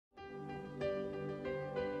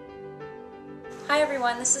Hi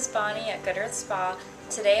everyone, this is Bonnie at Good Earth Spa.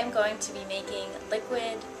 Today I'm going to be making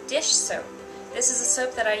liquid dish soap. This is a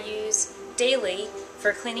soap that I use daily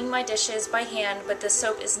for cleaning my dishes by hand, but this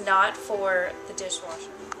soap is not for the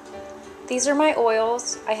dishwasher. These are my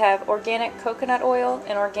oils. I have organic coconut oil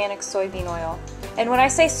and organic soybean oil. And when I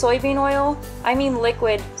say soybean oil, I mean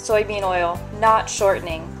liquid soybean oil, not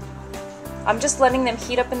shortening. I'm just letting them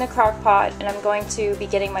heat up in the crock pot, and I'm going to be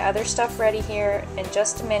getting my other stuff ready here in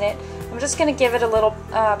just a minute. I'm just going to give it a little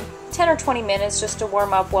 10 or 20 minutes just to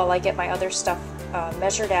warm up while I get my other stuff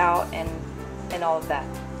measured out and all of that.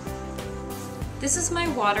 This is my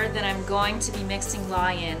water that I'm going to be mixing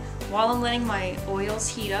lye in. While I'm letting my oils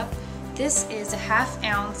heat up, this is a ½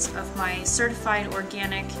 ounce of my certified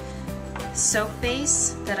organic soap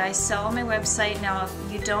base that I sell on my website. Now,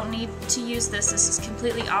 you don't need to use this. This is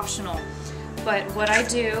completely optional. But what I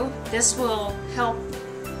do, this will help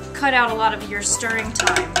cut out a lot of your stirring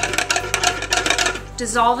time.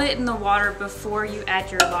 Dissolve it in the water before you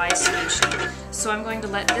add your lye solution. So I'm going to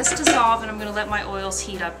let this dissolve, and I'm going to let my oils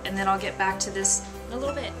heat up, and then I'll get back to this in a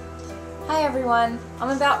little bit. Hi everyone,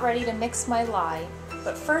 I'm about ready to mix my lye,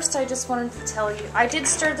 but first I just wanted to tell you, I did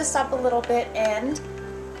stir this up a little bit, and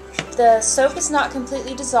the soap is not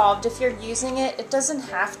completely dissolved. If you're using it, it doesn't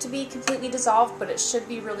have to be completely dissolved, but it should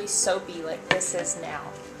be really soapy like this is now.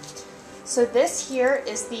 So this here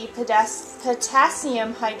is the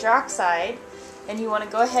Potassium Hydroxide, and you want to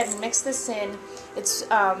go ahead and mix this in. It's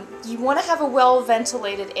you want to have a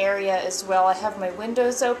well-ventilated area as well. I have my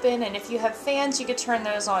windows open, and if you have fans, you could turn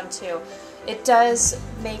those on too. It does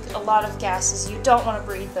make a lot of gases. You don't want to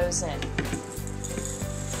breathe those in.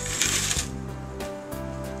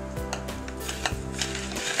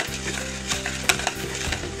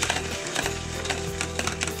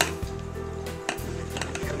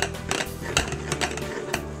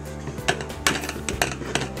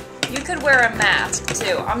 You could wear a mask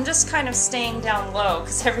too. I'm just kind of staying down low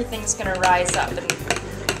because everything's going to rise up, and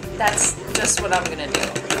that's just what I'm going to do.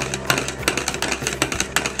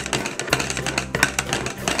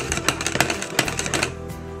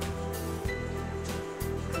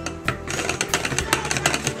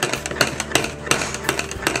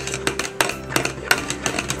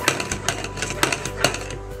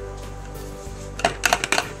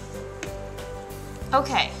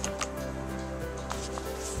 Okay.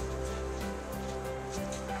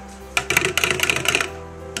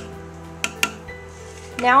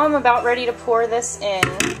 Now I'm about ready to pour this in.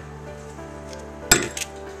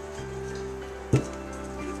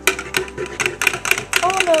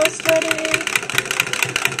 Almost ready.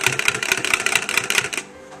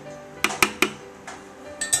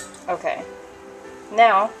 Okay.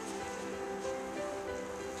 Now,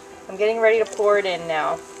 I'm getting ready to pour it in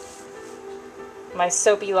now. My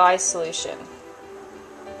soapy lye solution.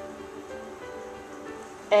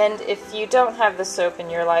 And if you don't have the soap in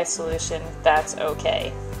your lye solution, that's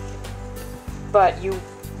okay. But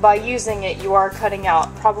by using it, you are cutting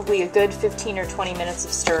out probably a good 15 or 20 minutes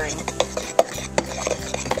of stirring.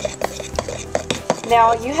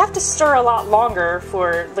 Now, you have to stir a lot longer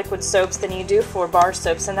for liquid soaps than you do for bar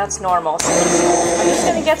soaps, and that's normal. So I'm just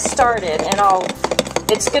going to get started, and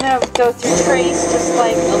it's going to go through trace just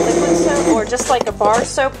like a liquid soap or just like a bar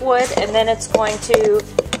soap would, and then it's going to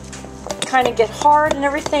kind of get hard and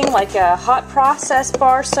everything like a hot process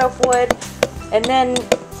bar soap would, and then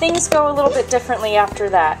things go a little bit differently after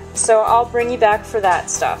that. So I'll bring you back for that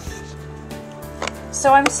stuff.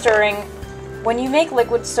 So I'm stirring. When you make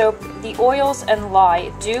liquid soap, the oils and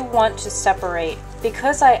lye do want to separate.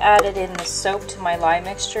 Because I added in the soap to my lye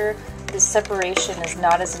mixture, the separation is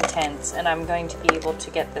not as intense, and I'm going to be able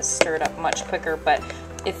to get this stirred up much quicker. But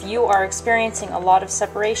if you are experiencing a lot of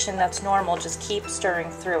separation, that's normal. Just keep stirring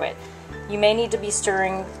through it. You may need to be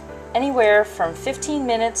stirring anywhere from 15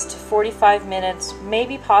 minutes to 45 minutes,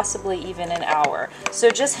 maybe possibly even an hour. So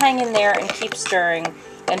just hang in there and keep stirring,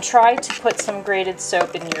 and try to put some grated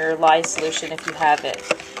soap in your lye solution if you have it.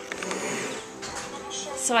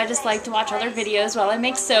 So I just like to watch other videos while I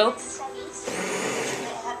make soap.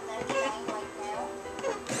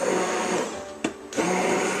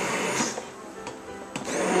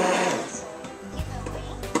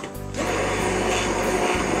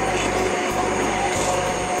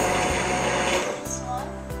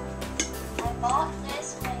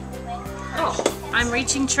 I'm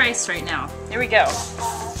reaching trace right now. Here we go.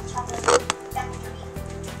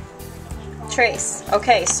 Trace.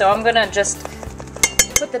 Okay, so I'm gonna just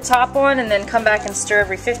put the top on and then come back and stir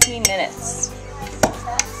every 15 minutes.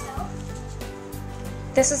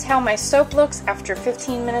 This is how my soap looks after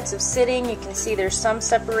 15 minutes of sitting. You can see there's some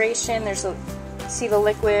separation. See the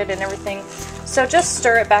liquid and everything. So just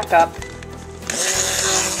stir it back up.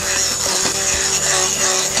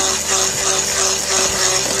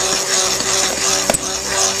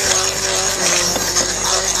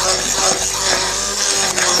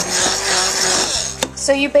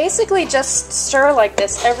 So you basically just stir like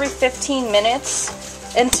this every 15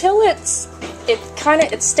 minutes until it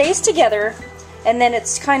stays together, and then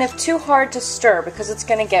it's kind of too hard to stir because it's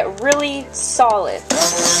going to get really solid.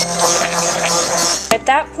 At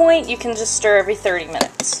that point, you can just stir every 30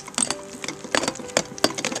 minutes.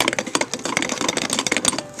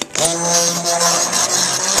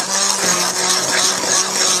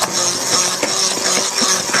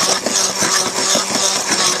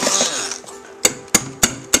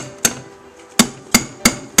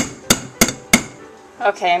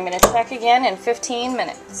 Okay, I'm going to check again in 15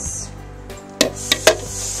 minutes.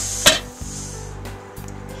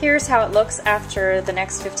 Here's how it looks after the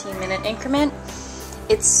next 15-minute increment.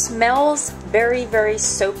 It smells very, very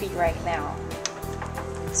soapy right now.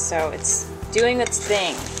 So it's doing its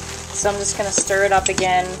thing. So I'm just going to stir it up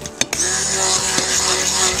again.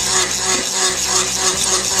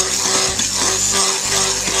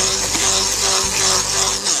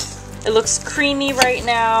 It looks creamy right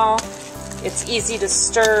now. It's easy to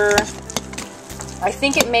stir. I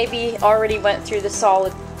think it maybe already went through the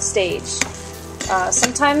solid stage.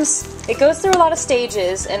 Sometimes it goes through a lot of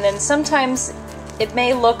stages, and then sometimes it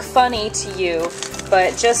may look funny to you,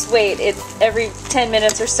 but just wait. Every 10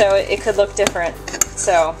 minutes or so it could look different.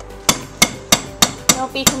 So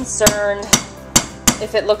don't be concerned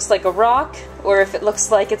if it looks like a rock or if it looks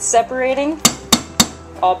like it's separating.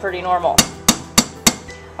 All pretty normal.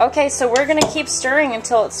 Okay, so we're going to keep stirring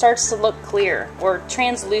until it starts to look clear, or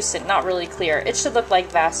translucent, not really clear. It should look like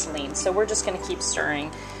Vaseline, so we're just going to keep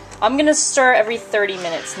stirring. I'm going to stir every 30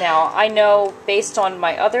 minutes now. I know, based on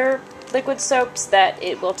my other liquid soaps, that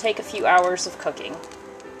it will take a few hours of cooking.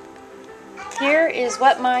 Here is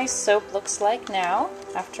what my soap looks like now,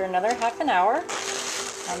 after another half an hour.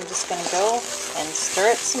 I'm just going to go and stir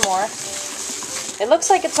it some more. It looks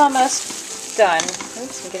like it's almost done.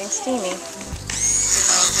 Oops, I'm getting steamy.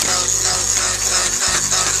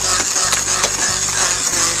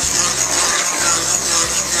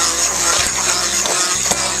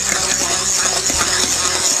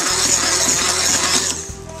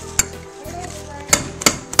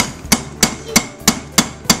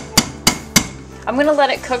 I'm going to let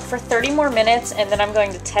it cook for 30 more minutes, and then I'm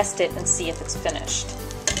going to test it and see if it's finished.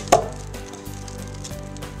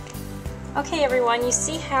 Okay everyone, you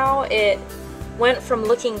see how it went from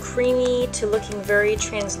looking creamy to looking very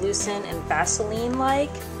translucent and Vaseline-like?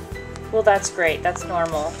 Well, that's great. That's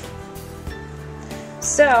normal.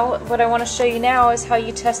 So what I want to show you now is how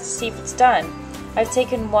you test to see if it's done. I've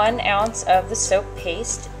taken 1 ounce of the soap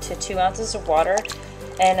paste to 2 ounces of water,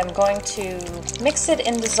 and I'm going to mix it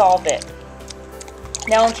and dissolve it.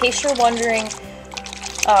 Now, in case you're wondering,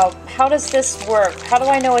 how does this work? How do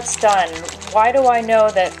I know it's done? Why do I know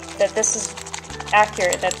that this is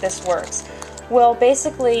accurate, that this works? Well,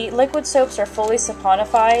 basically, liquid soaps are fully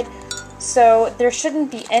saponified, so there shouldn't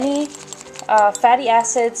be any fatty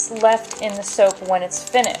acids left in the soap when it's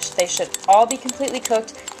finished. They should all be completely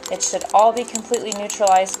cooked. It should all be completely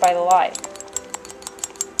neutralized by the lye.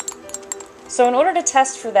 So in order to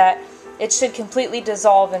test for that, it should completely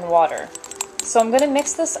dissolve in water. So I'm going to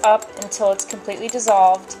mix this up until it's completely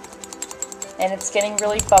dissolved and it's getting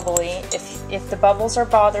really bubbly. If the bubbles are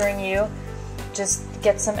bothering you, just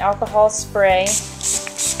get some alcohol spray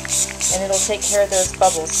and it'll take care of those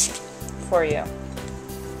bubbles for you.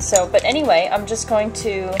 So, but anyway, I'm just going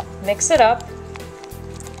to mix it up,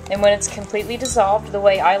 and when it's completely dissolved, the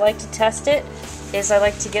way I like to test it is I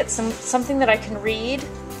like to get something that I can read,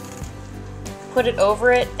 put it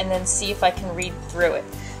over it, and then see if I can read through it.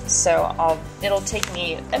 So it'll take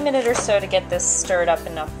me a minute or so to get this stirred up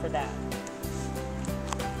enough for that.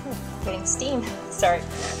 Getting steam, sorry.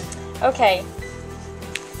 Okay,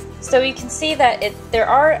 so you can see that there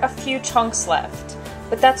are a few chunks left,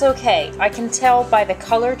 but that's okay. I can tell by the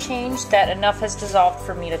color change that enough has dissolved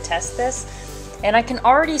for me to test this, and I can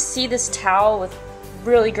already see this towel with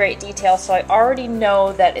really great detail, so I already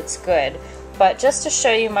know that it's good. But just to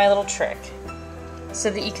show you my little trick, so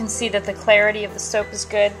that you can see that the clarity of the soap is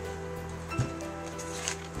good.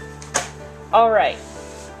 Alright,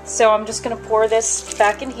 so I'm just going to pour this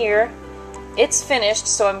back in here. It's finished,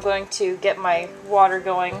 so I'm going to get my water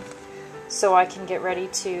going so I can get ready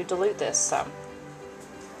to dilute this some.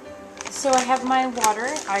 So I have my water.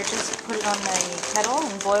 I just put it on the kettle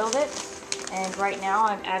and boiled it. And right now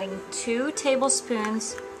I'm adding 2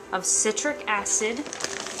 tablespoons of citric acid.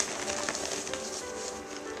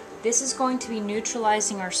 This is going to be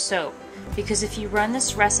neutralizing our soap, because if you run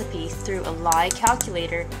this recipe through a lye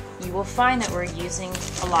calculator, you will find that we're using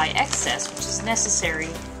a lye excess, which is necessary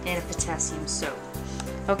in a potassium soap.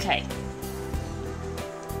 Okay,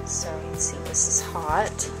 so you can see this is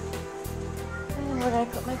hot. And where did I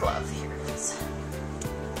put my glove? Here it is.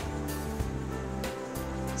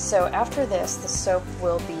 So after this, the soap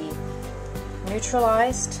will be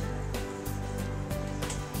neutralized.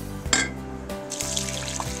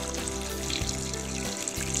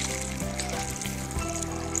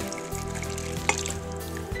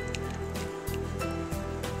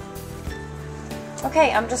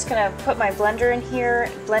 Okay, I'm just going to put my blender in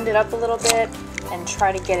here, blend it up a little bit, and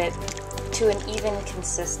try to get it to an even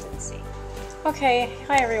consistency. Okay,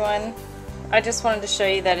 hi everyone. I just wanted to show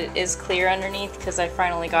you that it is clear underneath because I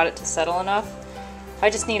finally got it to settle enough. I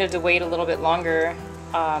just needed to wait a little bit longer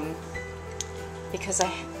because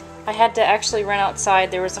I had to actually run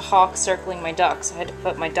outside. There was a hawk circling my ducks. I had to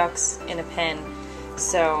put my ducks in a pen.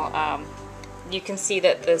 So you can see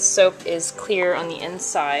that the soap is clear on the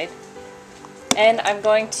inside. And I'm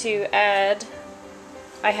going to add,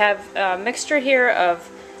 I have a mixture here of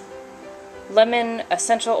lemon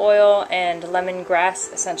essential oil and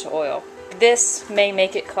lemongrass essential oil. This may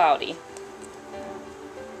make it cloudy.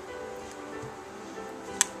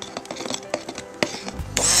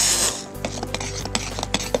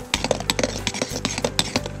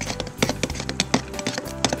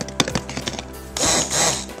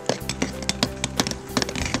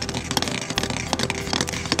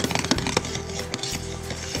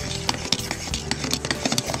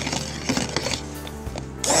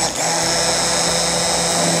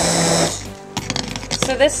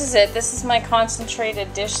 So this is it. This is my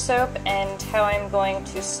concentrated dish soap, and how I'm going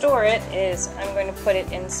to store it is I'm going to put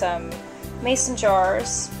it in some mason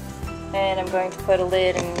jars, and I'm going to put a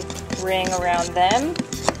lid and ring around them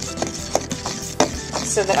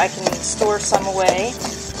so that I can store some away.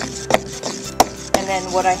 And then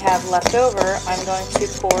what I have left over, I'm going to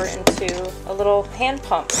pour into a little hand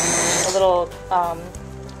pump, a little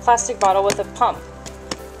plastic bottle with a pump.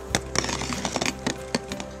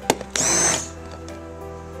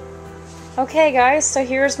 Okay guys, so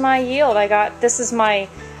here's my yield. I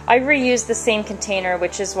reused the same container,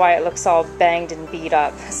 which is why it looks all banged and beat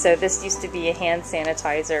up. So this used to be a hand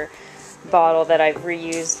sanitizer bottle that I've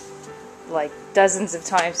reused like dozens of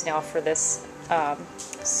times now for this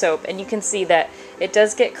soap. And you can see that it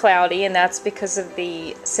does get cloudy, and that's because of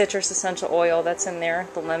the citrus essential oil that's in there,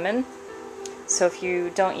 the lemon. So if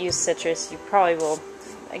you don't use citrus, you probably will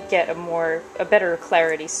get a better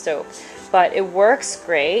clarity soap. But it works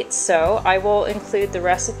great, so I will include the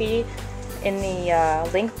recipe in the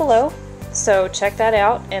link below. So check that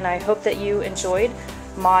out, and I hope that you enjoyed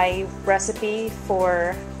my recipe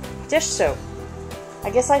for dish soap. I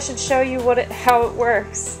guess I should show you how it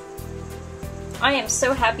works. I am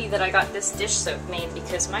so happy that I got this dish soap made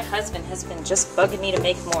because my husband has been just bugging me to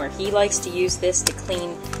make more. He likes to use this to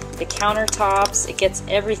clean the countertops. It gets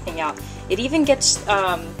everything out. It even gets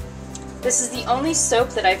this is the only soap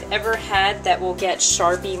that I've ever had that will get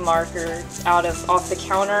Sharpie marker off the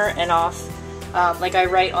counter and off, like I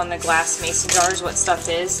write on the glass mason jars what stuff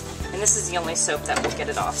is, and this is the only soap that will get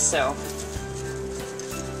it off. So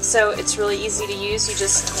it's really easy to use. You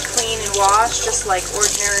just clean and wash just like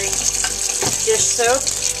ordinary dish soap.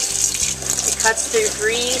 It cuts through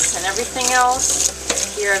grease and everything else.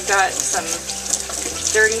 Here I've got some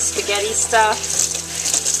dirty spaghetti stuff.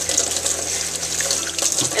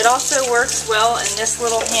 It also works well in this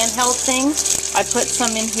little handheld thing. I put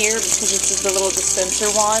some in here because this is the little dispenser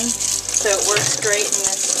one, so it works great in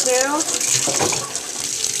this too.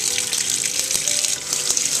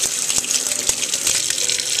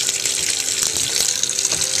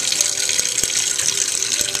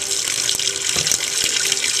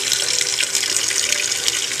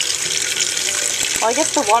 Well, I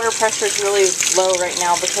guess the water pressure is really low right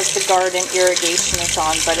now because the garden irrigation is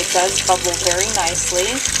on, but it does bubble very nicely.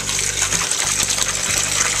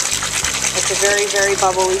 It's a very, very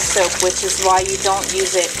bubbly soap, which is why you don't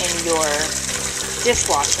use it in your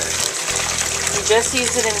dishwasher. You just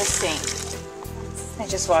use it in the sink. I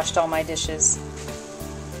just washed all my dishes.